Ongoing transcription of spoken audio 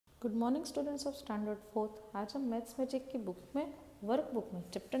Good morning students of standard fourth. आज हम maths magic की बुक में वर्क बुक में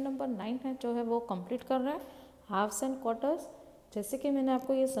चैप्टर नंबर 9 है जो है वो कंप्लीट कर रहे हैं, हाफ्स एंड क्वार्टर्स। जैसे कि मैंने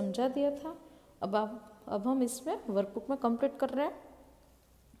आपको ये समझा दिया था, अब हम इसमें वर्क बुक में कंप्लीट कर रहे हैं।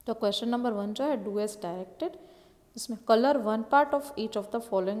 तो क्वेश्चन नंबर 1 जो है डू एज डायरेक्टेड, इसमें colour one part of each of the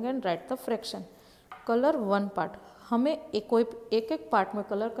following and right the fraction. Colour one part, हमें एक पार्ट में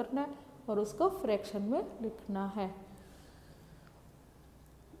कलर करना है और उसको फ्रैक्शन में लिखना है।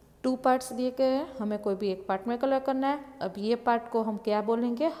 2 पार्ट्स दिए गए हैं, हमें कोई भी एक पार्ट में कलर करना है। अब ये पार्ट को हम क्या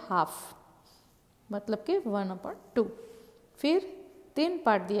बोलेंगे, हाफ, मतलब कि 1/2। फिर 3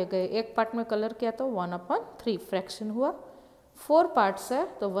 पार्ट दिए गए, एक पार्ट में कलर किया तो 1/3 फ्रैक्शन हुआ। 4 पार्ट्स है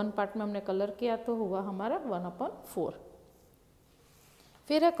तो 1 पार्ट में हमने कलर किया तो हुआ हमारा 1/4।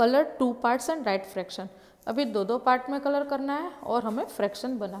 फिर है colour 2 parts and right fraction. अभी 2 पार्ट में कलर करना है और हमें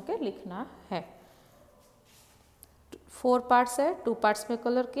फ्रैक्शन बना के लिखना है। 4 पार्ट्स है, 2 पार्ट्स में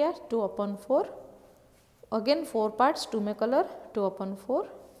कलर किया 2/4, अगेन 4 पार्ट्स 2 में कलर 2/4,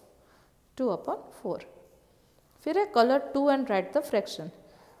 2/4। फिर है colour 2 and right the fraction.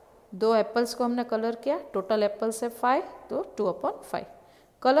 2 apples को हमने कलर किया, टोटल एप्पल्स है 5 तो 2/5।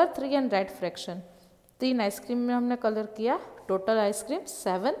 Colour 3 and right fraction. 3 ice cream में हमने कलर किया, total ice cream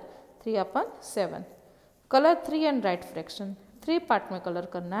 7, 3/7। Colour 3 and right fraction, 3 part में कलर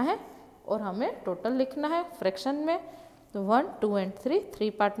करना है और हमें टोटल लिखना है फ्रैक्शन में। तो 1, 2 एंड 3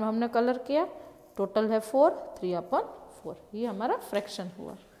 पार्ट में हमने कलर किया, टोटल है 4, 3/4। ये हमारा फ्रैक्शन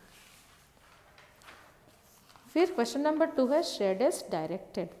हुआ। फिर क्वेश्चन नंबर 2 है शेड एज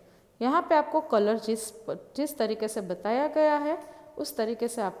डायरेक्टेड। यहाँ पे आपको कलर जिस तरीके से बताया गया है उस तरीके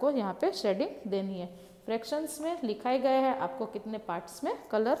से आपको यहाँ पे शेडिंग देनी है। फ्रैक्शंस में लिखाए गए हैं आपको कितने पार्ट्स में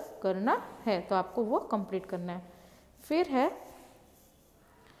कलर करना है, तो आपको वो कंप्लीट करना है। फिर है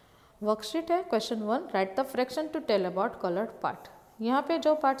वर्कशीट है question 1, right the fraction to tell about coloured part. यहाँ पे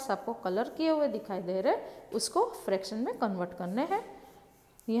जो पार्ट्स आपको कलर किए हुए दिखाई दे रहे हैं उसको फ्रैक्शन में कन्वर्ट करने हैं।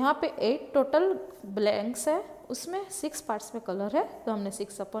 यहाँ पे 8 टोटल ब्लैंक्स है, उसमें 6 पार्ट्स में कलर है तो हमने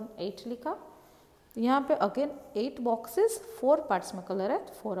 6/8 लिखा। यहाँ पे अगेन 8 बॉक्सेस 4 पार्ट्स में कलर है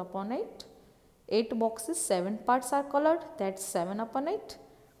 4/8। 8 boxes 7 parts are coloured, that's 7/8।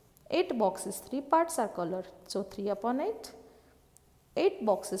 8 boxes 3 parts are coloured, so 3/8। 8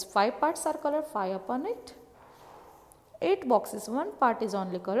 boxes 5 parts are colored, 5/8. 8 boxes 1 part is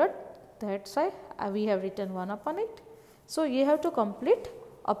only colored, that's why we have written 1/8. So you have to complete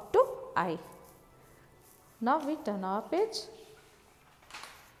up to I. Now we turn our page.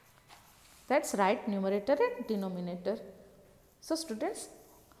 That's right numerator and denominator. So students,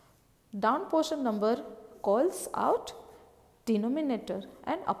 down portion number calls out denominator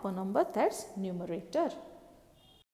and upper number that's numerator.